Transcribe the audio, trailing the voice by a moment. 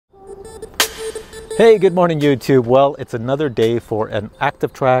Hey, good morning YouTube. Well, it's another day for an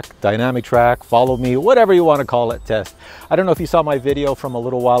active track, dynamic track, follow me, whatever you want to call it, test. I don't know if you saw my video from a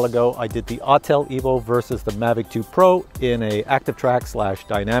little while ago. I did the Autel Evo versus the Mavic 2 Pro in a active track slash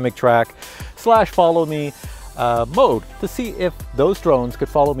dynamic track slash follow me mode to see if those drones could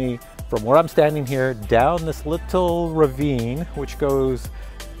follow me from where I'm standing here down this little ravine, which goes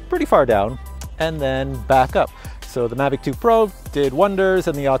pretty far down, and then back up. So the Mavic 2 Pro did wonders,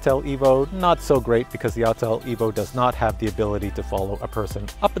 and the Autel Evo not so great because the Autel Evo does not have the ability to follow a person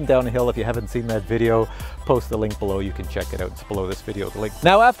up and down a hill. If you haven't seen that video, post the link below. You can check it out. It's below this video, the link.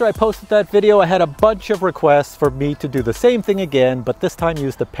 Now, after I posted that video, I had a bunch of requests for me to do the same thing again, but this time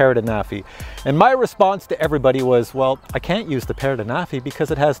use the PARROT ANAFI. And my response to everybody was, well, I can't use the PARROT ANAFI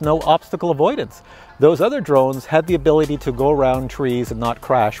because it has no obstacle avoidance. Those other drones had the ability to go around trees and not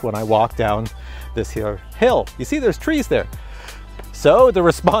crash when I walk down this here hill. You see there's trees there. So the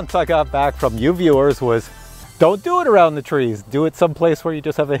response I got back from you viewers was, don't do it around the trees. Do it someplace where you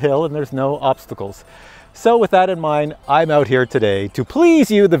just have a hill and there's no obstacles. So with that in mind, I'm out here today to please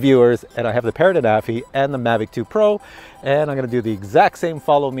you, the viewers, and I have the PARROT ANAFI and the Mavic 2 Pro, and I'm gonna do the exact same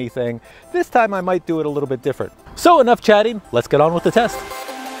follow me thing. This time I might do it a little bit different. So enough chatting, let's get on with the test.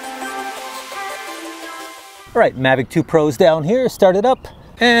 All right, Mavic 2 Pro's down here, start it up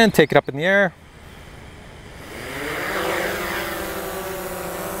and take it up in the air.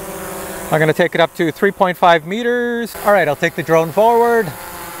 I'm going to take it up to 3.5 meters. All right, I'll take the drone forward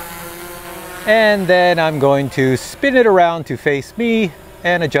and then I'm going to spin it around to face me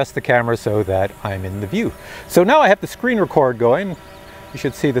and adjust the camera so that I'm in the view. So now I have the screen record going. You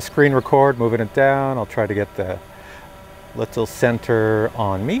should see the screen record, moving it down. I'll try to get the little center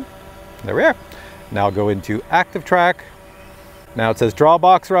on me. There we are. Now I'll go into active track. Now it says draw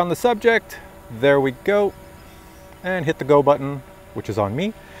box around the subject. There we go. And hit the go button, which is on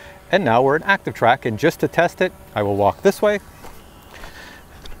me. And now we're in active track, and just to test it, I will walk this way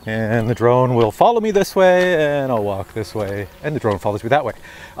and the drone will follow me this way, and I'll walk this way and the drone follows me that way.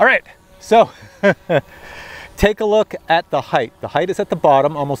 All right, so take a look at the height. The height is at the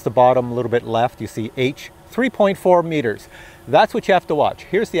bottom, almost the bottom, a little bit left. You see H, 3.4 meters. That's what you have to watch.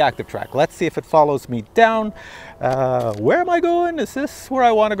 Here's the active track. Let's see if it follows me down. Where am I going? Is this where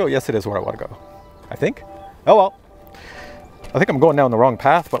I want to go? Yes, it is where I want to go, I think. Oh well. I think I'm going down the wrong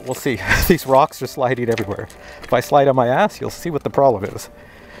path, but we'll see. These rocks are sliding everywhere. If I slide on my ass, you'll see what the problem is.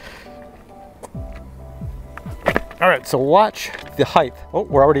 All right, so watch the height. Oh,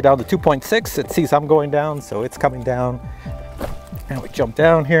 we're already down to 2.6. It sees I'm going down, so it's coming down. And we jump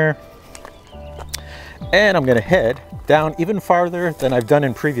down here. And I'm gonna head down even farther than I've done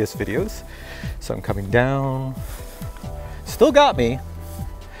in previous videos. So I'm coming down. Still got me.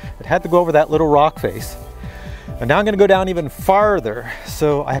 It had to go over that little rock face. And now I'm going to go down even farther.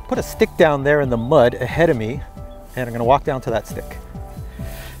 So I put a stick down there in the mud ahead of me, and I'm going to walk down to that stick.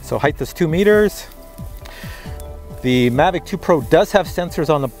 So height is 2 meters. The Mavic 2 Pro does have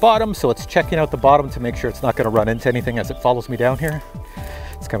sensors on the bottom, so it's checking out the bottom to make sure it's not going to run into anything as it follows me down here.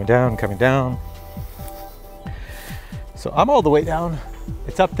 It's coming down, coming down. So I'm all the way down.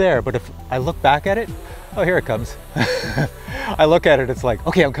 It's up there, but if I look back at it, oh, here it comes. I look at it, it's like,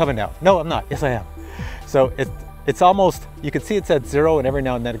 okay, I'm coming down. No, I'm not. Yes, I am. So it's almost, you can see it's at 0, and every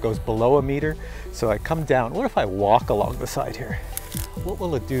now and then it goes below a meter. So I come down. What if I walk along the side here? What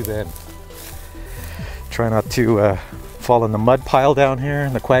will it do then? Try not to fall in the mud pile down here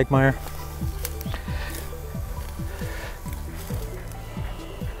in the quagmire.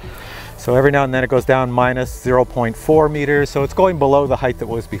 So every now and then it goes down minus 0.4 meters. So it's going below the height that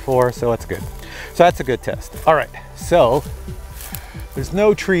was before. So that's good. So that's a good test. All right. So there's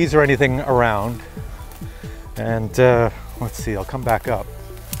no trees or anything around. And let's see, I'll come back up.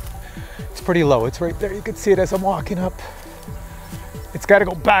 It's pretty low. It's right there. You can see it as I'm walking up. It's got to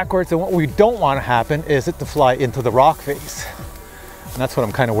go backwards. And what we don't want to happen is it to fly into the rock face. And that's what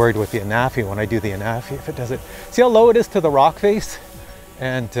I'm kind of worried with the ANAFI when I do the ANAFI. If it does it, see how low it is to the rock face?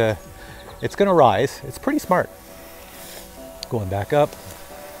 And it's going to rise. It's pretty smart. Going back up.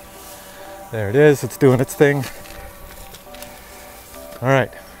 There it is. It's doing its thing. All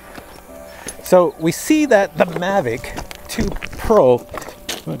right. So we see that the Mavic 2 Pro,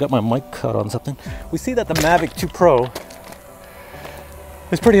 I got my mic cut on something. We see that the Mavic 2 Pro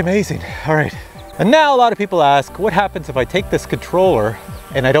is pretty amazing. All right. And now a lot of people ask, what happens if I take this controller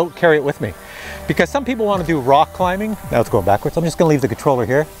and I don't carry it with me? Because some people want to do rock climbing. Now it's going backwards. I'm just going to leave the controller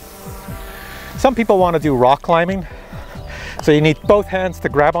here. Some people want to do rock climbing. So you need both hands to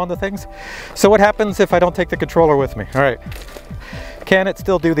grab onto things. So what happens if I don't take the controller with me? All right. Can it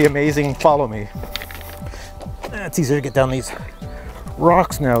still do the amazing follow me? It's easier to get down these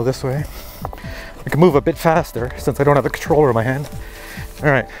rocks now this way. I can move a bit faster since I don't have the controller in my hand. All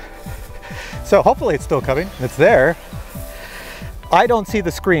right. So hopefully it's still coming. It's there. I don't see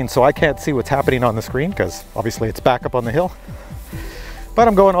the screen, so I can't see what's happening on the screen because obviously it's back up on the hill. But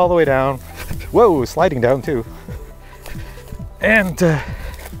I'm going all the way down. Whoa, sliding down too. And there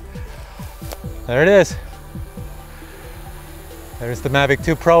it is. There's the Mavic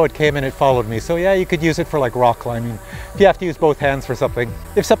 2 Pro. It came and it followed me. So yeah, you could use it for like rock climbing. If you have to use both hands for something.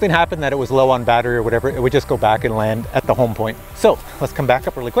 If something happened that it was low on battery or whatever, it would just go back and land at the home point. So let's come back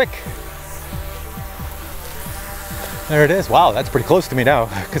up really quick. There it is. Wow, that's pretty close to me now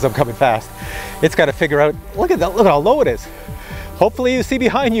because I'm coming fast. It's got to figure out, look at that, look how low it is. Hopefully you see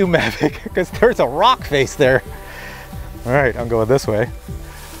behind you, Mavic, because there's a rock face there. All right, I'm going this way.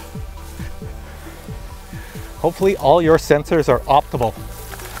 Hopefully all your sensors are optimal.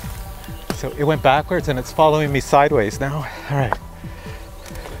 So it went backwards and it's following me sideways now. All right.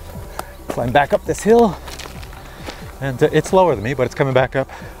 Climb back up this hill. And it's lower than me, but it's coming back up.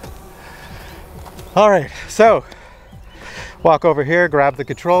 All right, so walk over here, grab the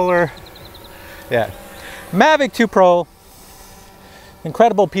controller. Yeah, Mavic 2 Pro,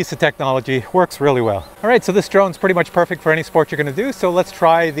 incredible piece of technology, works really well. All right, so this drone's pretty much perfect for any sport you're gonna do, so let's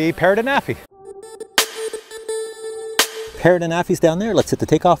try the PARROT ANAFI. PARROT ANAFI's down there. Let's hit the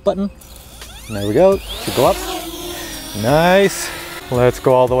takeoff button. And there we go, should go up. Nice. Let's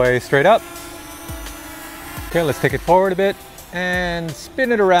go all the way straight up. Okay, let's take it forward a bit and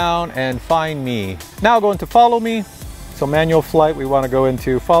spin it around and find me. Now go into follow me. So manual flight, we want to go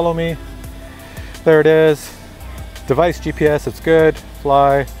into follow me. There it is. Device GPS, it's good.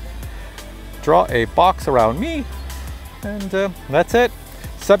 Fly. Draw a box around me. And that's it.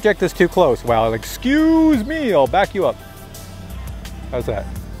 Subject is too close. Wow, excuse me, I'll back you up. How's that?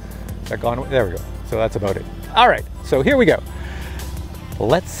 Is that gone? There we go. So that's about it. All right, so here we go.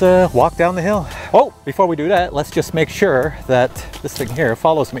 Let's walk down the hill. Oh, before we do that, let's just make sure that this thing here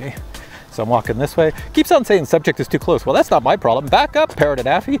follows me. So I'm walking this way. Keeps on saying subject is too close. Well, that's not my problem. Back up, PARROT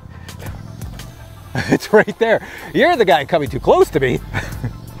ANAFI. It's right there. You're the guy coming too close to me.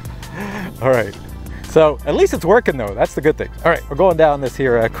 All right. So at least it's working though. That's the good thing. All right, we're going down this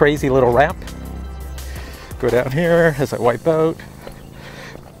here crazy little ramp. Go down here as I wipe out.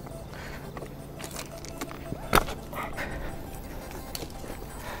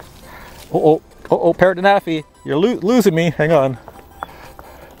 Oh, PARROT ANAFI, you're losing me. Hang on.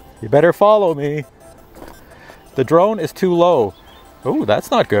 You better follow me. The drone is too low. Oh, that's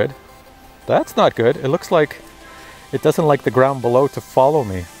not good. That's not good. It looks like it doesn't like the ground below to follow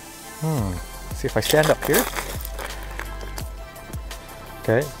me. Let's see if I stand up here.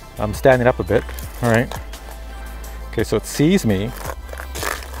 Okay, I'm standing up a bit. All right. Okay, so it sees me.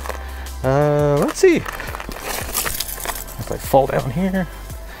 Let's see. If I fall down here,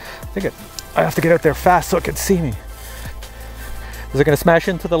 I have to get out there fast so it can see me. Is it going to smash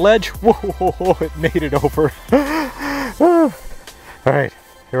into the ledge? Whoa, it made it over. All right,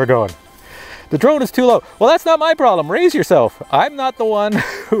 here we're going. The drone is too low. Well, that's not my problem. Raise yourself. I'm not the one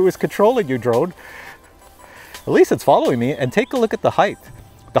who is controlling you, drone. At least it's following me. And take a look at the height.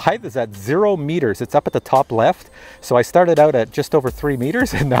 The height is at 0 meters. It's up at the top left. So I started out at just over 3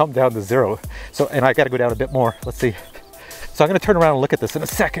 meters and now I'm down to 0. So, and I got to go down a bit more. Let's see. So I'm going to turn around and look at this in a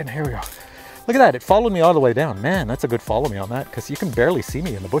second. Here we go. Look at that. It followed me all the way down. Man, that's a good follow me on that because you can barely see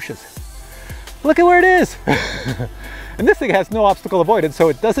me in the bushes. Look at where it is. And this thing has no obstacle avoidance, so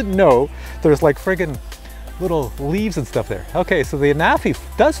it doesn't know there's like friggin' little leaves and stuff there. Okay, so the ANAFI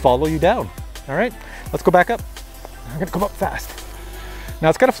does follow you down. All right, let's go back up. I'm gonna come up fast. Now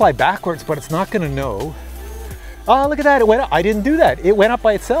it's gotta fly backwards, but it's not gonna know. Oh, look at that, it went up. I didn't do that. It went up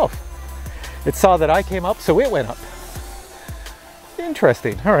by itself. It saw that I came up, so it went up.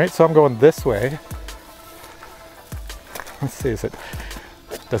 Interesting. All right, so I'm going this way. Let's see,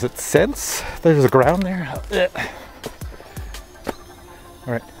 does it sense there's a ground there?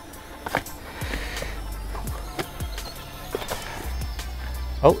 All right.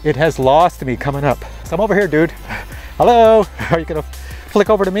 Oh, it has lost me coming up. So I'm over here, dude. Hello, are you gonna flick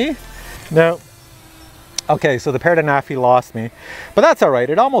over to me? No. Okay, so the PARROT ANAFI lost me, but that's all right.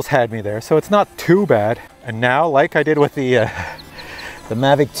 It almost had me there, so it's not too bad. And now, like I did with the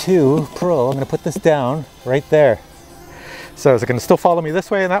Mavic 2 Pro, I'm gonna put this down right there. So is it gonna still follow me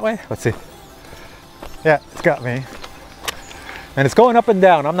this way and that way? Let's see. Yeah, it's got me. And it's going up and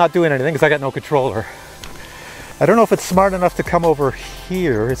down. I'm not doing anything because I got no controller. I don't know if it's smart enough to come over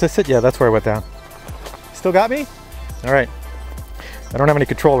here. Is this it? Yeah, that's where I went down. Still got me? All right. I don't have any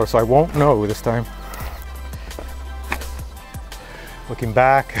controller, so I won't know this time. Looking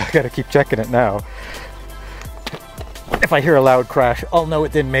back, I gotta keep checking it now. If I hear a loud crash, I'll know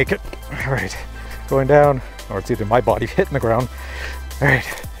it didn't make it. All right. going down, or it's either my body hitting the ground. All right,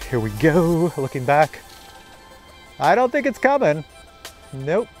 here we go. Looking back. I don't think it's coming.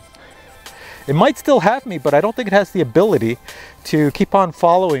 Nope. It might still have me, but I don't think it has the ability to keep on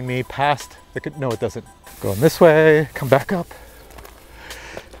following me past the... No, it doesn't. Going this way, come back up.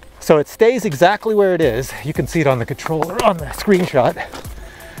 So it stays exactly where it is. You can see it on the controller on the screenshot.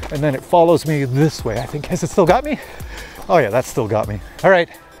 And then it follows me this way, I think. Has it still got me? Oh yeah, that's still got me. All right.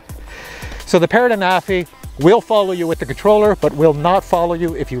 So the PARROT ANAFI will follow you with the controller, but will not follow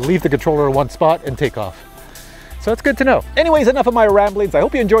you if you leave the controller in one spot and take off. So it's good to know. Anyways, enough of my ramblings. I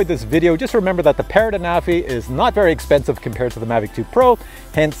hope you enjoyed this video. Just remember that the PARROT ANAFI is not very expensive compared to the Mavic 2 Pro.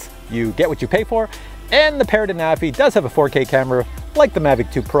 Hence, you get what you pay for. And the PARROT ANAFI does have a 4K camera like the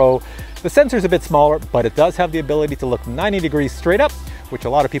Mavic 2 Pro. The sensor's a bit smaller, but it does have the ability to look 90 degrees straight up, which a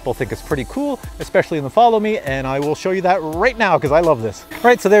lot of people think is pretty cool, especially in the Follow Me, and I will show you that right now because I love this. All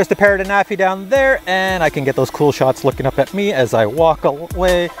right, so there's the PARROT ANAFI down there, and I can get those cool shots looking up at me as I walk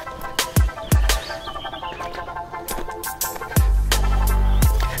away.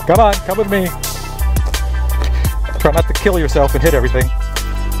 Come on, come with me. Try not to kill yourself and hit everything.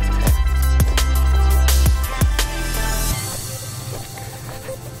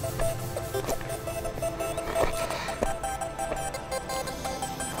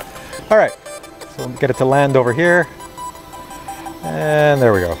 All right, so get it to land over here. And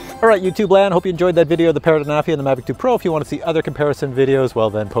there we go. All right, YouTube land, hope you enjoyed that video of the PARROT ANAFI and the Mavic 2 Pro. If you want to see other comparison videos, well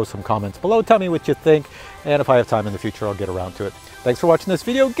then post some comments below. Tell me what you think, and if I have time in the future, I'll get around to it. Thanks for watching this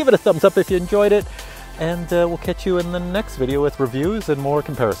video. Give it a thumbs up if you enjoyed it, and we'll catch you in the next video with reviews and more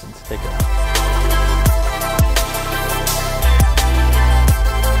comparisons. Take care.